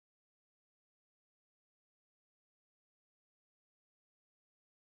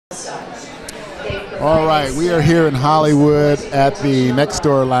All right, we are here in Hollywood at the Next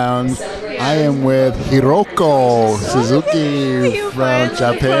Door Lounge. I am with Hiroko Suzuki from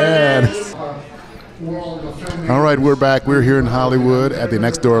Japan. All right, we're back. We're here in Hollywood at the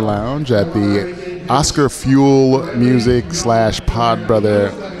Next Door Lounge at the Oscar Fuel Music /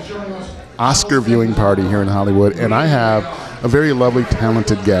 PodBrother Oscar viewing party here in Hollywood. And I have a very lovely,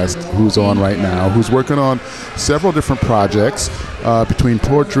 talented guest who's on right now, who's working on several different projects between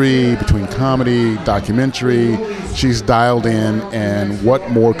poetry, between comedy, documentary. She's dialed in, and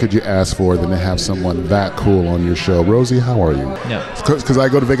what more could you ask for than to have someone that cool on your show? Rosie, how are you? Yeah. Because I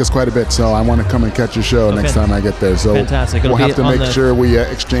go to Vegas quite a bit, so I want to come and catch your show next time I get there. So fantastic. We'll have to make sure we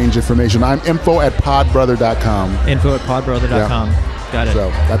exchange information. I'm info@podbrother.com. Info@podbrother.com. Yeah. Got it. So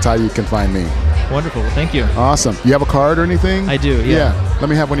that's how you can find me. Wonderful. Thank you. Awesome. You have a card or anything? I do, yeah. Let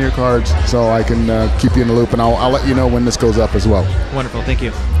me have one of your cards so I can keep you in the loop, and I'll let you know when this goes up as well. Wonderful. Thank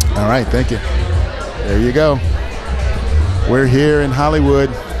you. All right. Thank you. There you go. We're here in Hollywood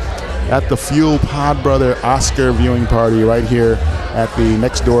at the Fuel PodBrother Oscar viewing party right here at the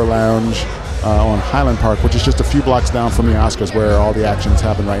Next Door Lounge on Highland Park, which is just a few blocks down from the Oscars where all the action's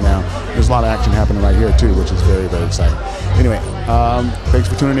happening right now. There's a lot of action happening right here too, which is very, very exciting. Anyway, thanks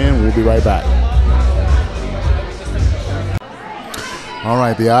for tuning in. We'll be right back. All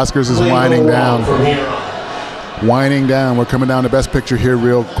right, the Oscars is winding down. Winding down. We're coming down to Best Picture here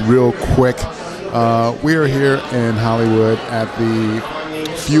real quick. We are here in Hollywood at the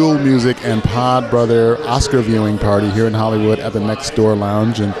Fuel Music / PodBrother Oscar viewing party here in Hollywood at the Next Door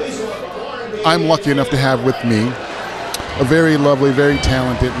Lounge, and I'm lucky enough to have with me a very lovely, very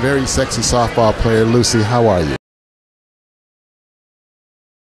talented, very sexy softball player. Lucy, how are you?